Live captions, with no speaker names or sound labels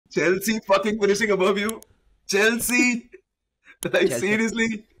Chelsea fucking finishing above you. Chelsea. Like Chelsea.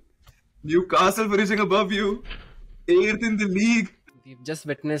 seriously. Newcastle finishing above you. 8th in the league. We've just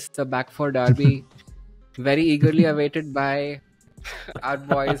witnessed the back four derby, very eagerly awaited by our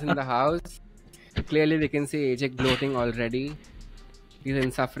boys in the house. Clearly, we can see AJ gloating already. These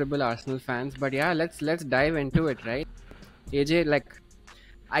insufferable Arsenal fans. But yeah, let's dive into it, right? AJ, like,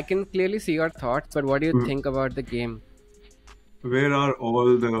 I can clearly see your thoughts, but what do you think about the game? Where are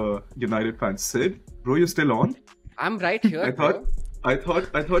all the United fans? Sid, bro, you still on? I'm right here. I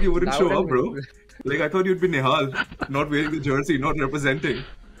thought you wouldn't Loud show and up, bro. Like I thought you'd be Nihal, not wearing the jersey, not representing.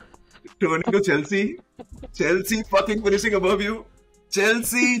 Turning to Chelsea. Chelsea fucking finishing above you.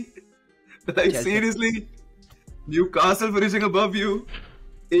 Chelsea. Like Chelsea. seriously. Newcastle finishing above you.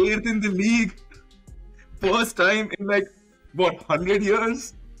 8th in the league. First time in like what 100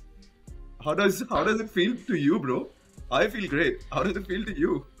 years? How does it feel to you, bro? I feel great. How does it feel to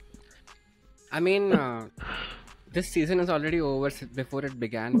you? I mean, this season is already over before it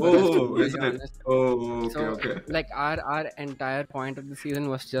began. for us, Oh, to be isn't it? honest. Oh, okay, So, okay. like, our entire point of the season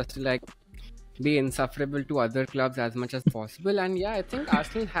was just to, like, be insufferable to other clubs as much as possible. And yeah, I think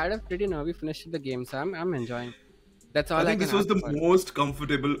Arsenal had a pretty nervy finish to the game, so I'm enjoying. That's all I I think can this was ask the for. most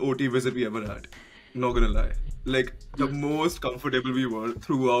comfortable OT visit we ever had. Not gonna lie. Like, the most comfortable we were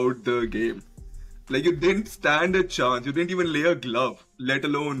throughout the game. Like, you didn't stand a chance. You didn't even lay a glove, let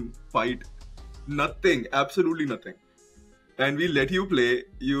alone fight. Nothing. Absolutely nothing. And we let you play.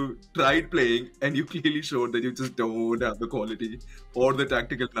 You tried playing, and you clearly showed that you just don't have the quality, or the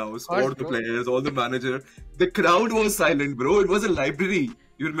tactical nous, course, or the bro. players, or the manager. The crowd was silent, bro. It was a library.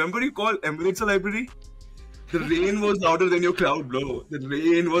 You remember you called Emirates a library? The rain was louder than your crowd, bro. The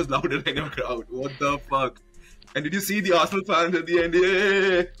rain was louder than your crowd. What the fuck? And did you see the Arsenal fans at the end?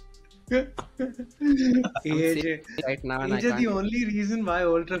 Yeah. AJ, Right now, and I AJ, the can't. only reason why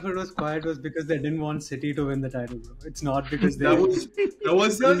Old Trafford was quiet was because they didn't want City to win the title, bro. It's not because they. That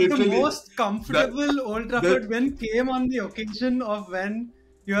was The literally most comfortable Old Trafford win came on the occasion of when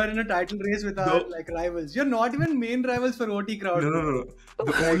you are in a title race with our like rivals. You're not even main rivals for OT crowd. no.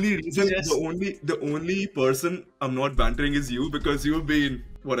 The only reason, the only person I'm not bantering is you, because you've been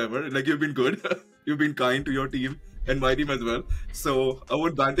whatever. Like, you've been good. You've been kind to your team and my team as well. So I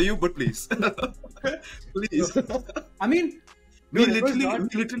won't banter you, but please, please. I mean, We no,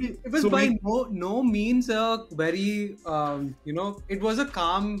 literally. it was so by we- no means a very it was a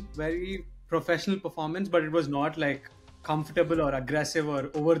calm, very professional performance, but it was not like comfortable or aggressive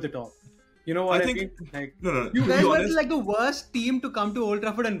or over the top. You know what I I think- mean? Like, No. you To guys be were honest, like the worst team to come to Old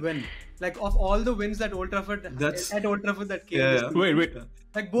Trafford and win. Like, of all the wins that Old Trafford That's- at Old Trafford that came, Yeah, this yeah. season. Wait.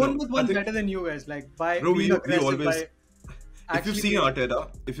 Like Bournemouth No, I won think- better than you guys. Like by Bro, being we aggressive. always- by if you've actually seen being-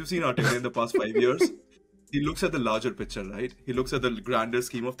 Arteta in the past 5 years, he looks at the larger picture, right? He looks at the grander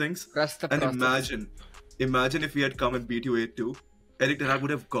scheme of things. Trust the And process. imagine if we had come and beat you 8-2, Erik Ten Hag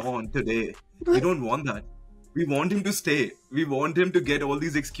would have gone today. We don't want that. We want him to stay. We want him to get all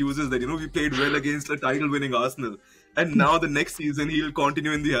these excuses that, we played well against a title-winning Arsenal. And now the next season, he'll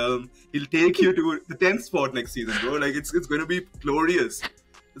continue in the helm. He'll take you to the 10th spot next season, bro. Like, it's going to be glorious.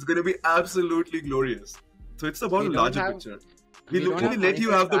 It's going to be absolutely glorious. So it's about We a don't larger have- picture. we We don't literally have let you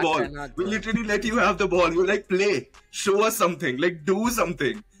money have the to ball. back Ten Hag, We bro. literally let you have the ball. You're like, play. Show us something. Like, do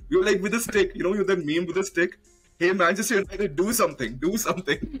something. You're like, with a stick. You're that meme with a stick. Hey, Manchester United, do something. Do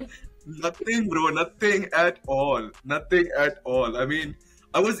something. Nothing, bro. Nothing at all. Nothing at all. I mean,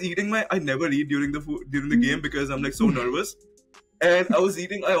 I never eat during the game because I'm like so nervous. And I was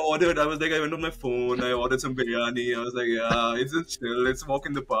eating, I went on my phone, I ordered some biryani. I was like, yeah, it's just chill, let's walk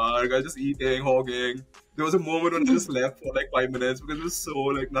in the park. I was just eating, hogging. There was a moment when I just left for like 5 minutes because it was so,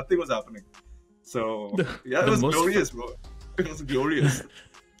 like, nothing was happening. So, yeah, it the was most- glorious, bro. It was glorious.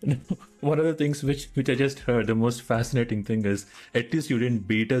 One of the things which I just heard, the most fascinating thing is, at least you didn't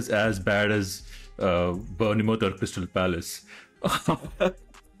beat us as bad as Bournemouth or Crystal Palace.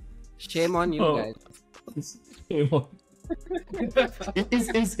 Shame on you Oh. guys.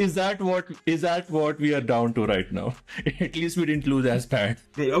 is that what we are down to right now? At least we didn't lose as bad.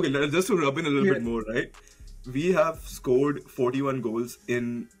 Right, okay, just to rub in a little bit more, right? We have scored 41 goals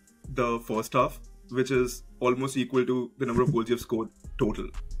in the first half, which is almost equal to the number of goals you've scored total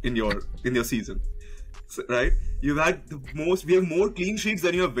in your season. So, right? We have more clean sheets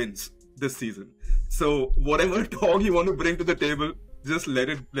than you have wins this season. So whatever talk you want to bring to the table, just let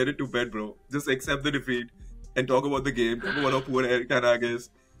it to bed, bro. Just accept the defeat and talk about the game, talk about how poor Erik Ten Hag is,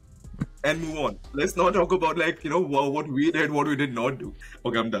 and move on. Let's not talk about what we did, what we did not do.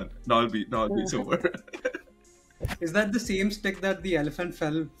 Okay, I'm done. Now I'll be sober. Is that the same stick that the elephant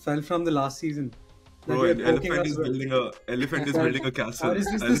fell from the last season? Bro, you're an poking elephant us is with. building a castle. Or is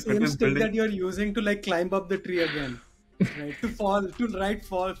this the Elephant same is stick building. that you're using to like climb up the tree again? Right?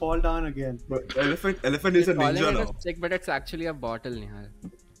 Fall down again. Bro, elephant is He's a calling ninja it a now. stick, but it's actually a bottle, Nihal.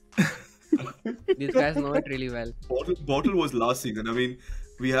 These guys know it really well. Bottle was last season. I mean,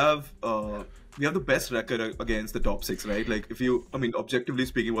 we have the best record against the top six, right? Like, objectively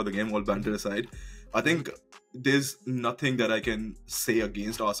speaking about the game, all banter aside, I think there's nothing that I can say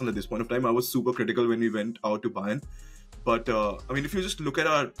against Arsenal at this point of time. I was super critical when we went out to Bayern, but if you just look at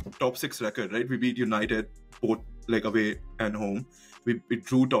our top six record, right? We beat United both like away and home. We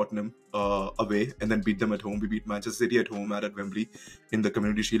drew Tottenham away and then beat them at home. We beat Manchester City at home at Wembley in the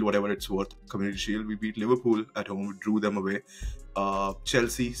Community Shield, whatever it's worth. Community Shield. We beat Liverpool at home. We drew them away.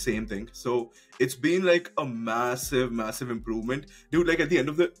 Chelsea, same thing. So it's been like a massive, massive improvement, dude. Like at the end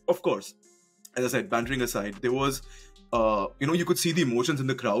of course, as I said, bantering aside, there was, you could see the emotions in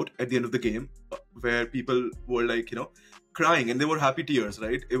the crowd at the end of the game, where people were like, crying, and they were happy tears,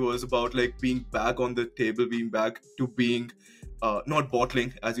 right? It was about like being back on the table, being back to being. Not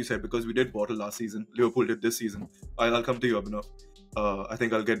bottling, as you said, because we did bottle last season. Liverpool did this season. I'll come to you, Abhinav. I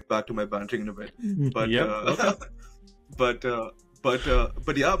think I'll get back to my bantering in a bit. But okay.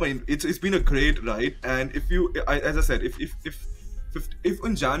 but yeah, it's been a great ride. And as I said, if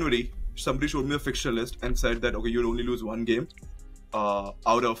in January somebody showed me a fixture list and said that okay, you'll only lose one game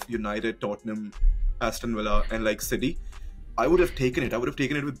out of United, Tottenham, Aston Villa, and like City, I would have taken it. I would have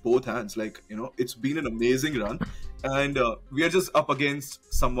taken it with both hands. Like, it's been an amazing run, and we are just up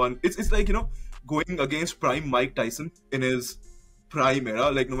against someone. It's like, going against prime Mike Tyson in his prime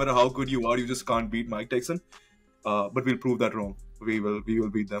era. Like, no matter how good you are, you just can't beat Mike Tyson. But we'll prove that wrong. We will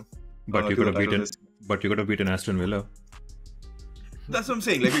beat them. But you could have beaten Aston Villa. That's what I'm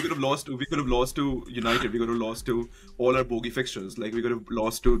saying. Like, we could have lost to United. We could have lost to all our bogey fixtures. Like, we could have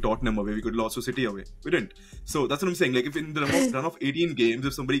lost to Tottenham away. We could have lost to City away. We didn't. So that's what I'm saying. Like, if in the run of 18 games,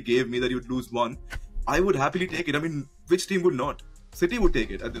 if somebody gave me that you'd lose one, I would happily take it. I mean, which team would not? City would take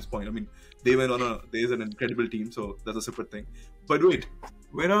it at this point. I mean, there's an incredible team, so that's a separate thing. But wait,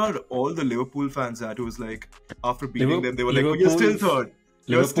 where are all the Liverpool fans at? Who was like, after beating them, they were like, oh, you're still third.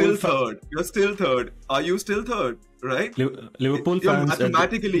 You're still third. Are you still third? Right? Liverpool you're fans.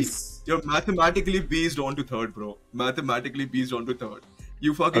 You're mathematically beast onto third, bro. Mathematically beast onto third.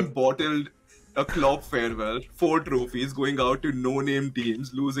 You fucking bottled a Klopp farewell, 4 trophies, going out to no-name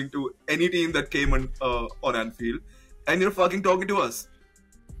teams, losing to any team that came on Anfield, and you're fucking talking to us.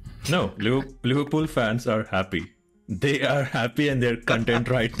 No, Liverpool fans are happy. They are happy and they're content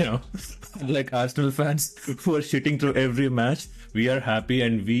right now. Like Arsenal fans who are shitting through every match, we are happy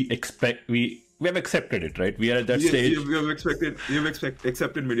and we have accepted it, right? We are at that stage. You've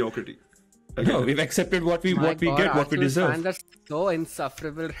accepted mediocrity. No, we've accepted what we get, what we deserve. Fans are so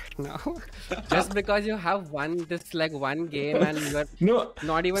insufferable right now. Just because you have won this one game and you're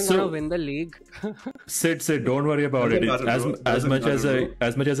not even gonna win the league. Sid, don't worry about it. As much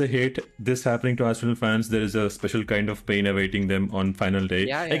as I hate this happening to Arsenal fans, there is a special kind of pain awaiting them on final day.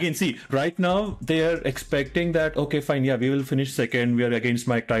 Yeah. Again, see, right now they are expecting that okay, fine, yeah, we will finish second. We are against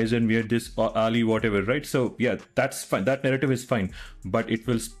Mike Tyson. We are this Ali, whatever, right? So yeah, that's fine. That narrative is fine, but it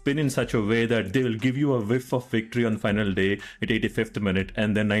will spin in such a way that they will give you a whiff of victory on final day at 85th minute,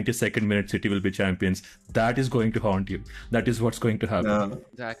 and then 92nd minute City will be champions. That is going to haunt you. That is what's going to happen. No,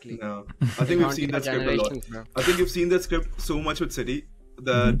 Exactly. No, I think we've seen that script a lot. Bro. I think you've seen that script so much with City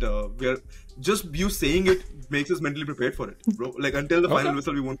that we are just you saying it makes us mentally prepared for it, bro. Like until the final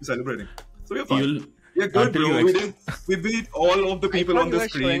whistle, we won't be celebrating. So we're fine. We're good, bro. We beat all of the people on the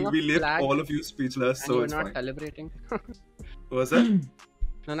screen. We left all of you speechless. So it's fine. You're not celebrating. What was that?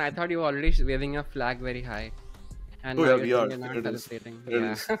 No, I thought you were already waving your flag very high. And Oh now yeah, we you're are. saying you're not celebrating. It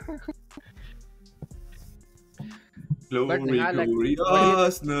Yeah. is. Glory, Nihal, like, glory, what do you-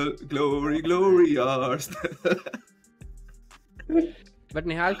 Arsenal. Glory, glory, Arsenal. But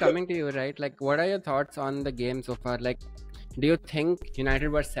Nihal, coming to you, right? Like, what are your thoughts on the game so far? Like, do you think United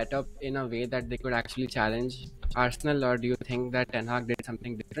were set up in a way that they could actually challenge Arsenal, or do you think that Ten Hag did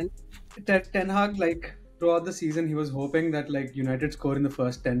something different? Ten Hag, throughout the season, he was hoping that United score in the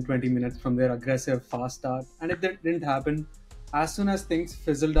first 10-20 minutes from their aggressive fast start, and if that didn't happen, as soon as things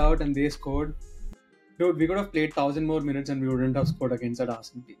fizzled out and they scored, dude, we could have played 1,000 more minutes and we wouldn't have scored against that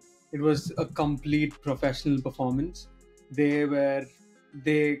Arsenal team. It was a complete professional performance.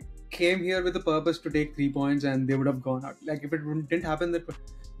 They came here with the purpose to take 3 points and they would have gone out. Like if it didn't happen, that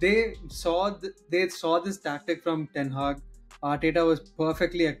they saw this tactic from Ten Hag. Arteta was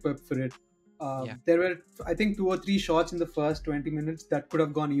perfectly equipped for it. There were, I think, 2 or 3 shots in the first 20 minutes that could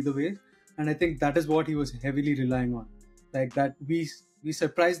have gone either way, and I think that is what he was heavily relying on. Like that, we we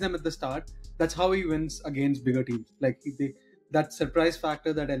surprise them at the start. That's how he wins against bigger teams. Like that surprise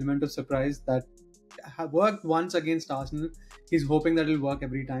factor, that element of surprise that worked once against Arsenal, he's hoping that it'll work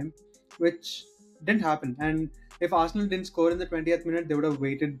every time, which didn't happen. And if Arsenal didn't score in the 20th minute, they would have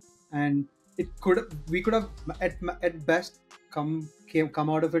waited, and we could have at best come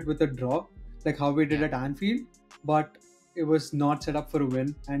out of it with a draw, like how we did at Anfield. But it was not set up for a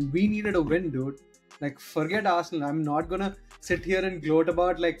win, and we needed a win, dude. Like, forget Arsenal. I'm not gonna sit here and gloat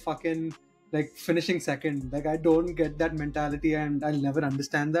about like fucking like finishing second. Like, I don't get that mentality, and I'll never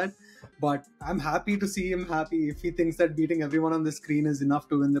understand that. But I'm happy to see him happy. If he thinks that beating everyone on the screen is enough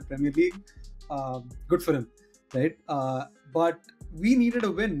to win the Premier League, good for him, right? But we needed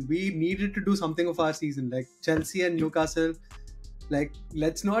a win. We needed to do something of our season. Like Chelsea and Newcastle, like,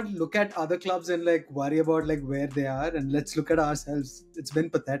 let's not look at other clubs and like worry about like where they are, and let's look at ourselves. It's been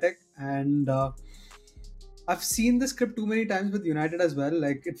pathetic, and I've seen this script too many times with United as well.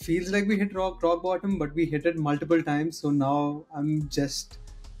 Like, it feels like we hit rock bottom, but we hit it multiple times. So now I'm just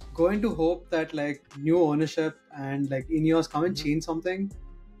going to hope that like new ownership and like Ineos come and change something,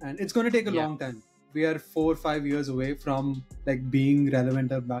 and it's going to take a long time. We are 4 or 5 years away from like being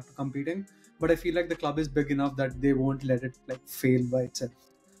relevant or back to competing, but I feel like the club is big enough that they won't let it like fail by itself.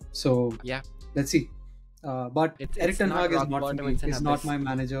 So let's see. But Erik Ten Hag is not for me. He's not my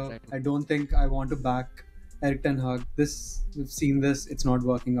manager. Exactly. I don't think I want to back Erik Ten Hag. We've seen this. It's not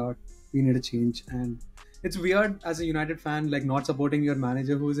working out. We need a change, and it's weird as a United fan, like not supporting your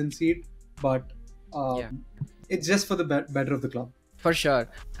manager who's in seat, but it's just for the better of the club. For sure.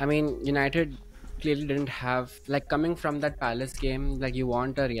 I mean, United clearly didn't have, like, coming from that Palace game, like, you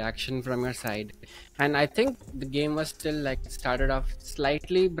want a reaction from your side. And I think the game was still like started off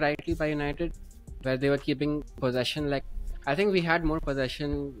slightly brightly by United, where they were keeping possession. Like, I think we had more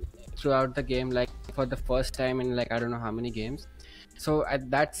possession throughout the game, like for the first time in like I don't know how many games. So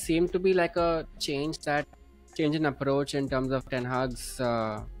that seemed to be like a change in approach in terms of Ten Hag's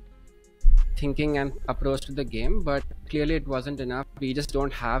thinking and approach to the game, but clearly it wasn't enough. We just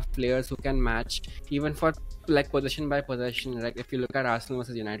don't have players who can match even for like possession by possession. Like, if you look at Arsenal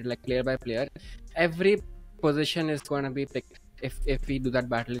versus United, like player by player, every position is going to be picked. If we do that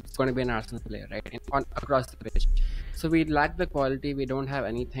battle, it's going to be an Arsenal player, right, across the pitch. So we lack the quality. We don't have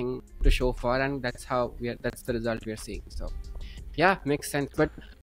anything to show for, and that's the result we are seeing. So yeah, makes sense. But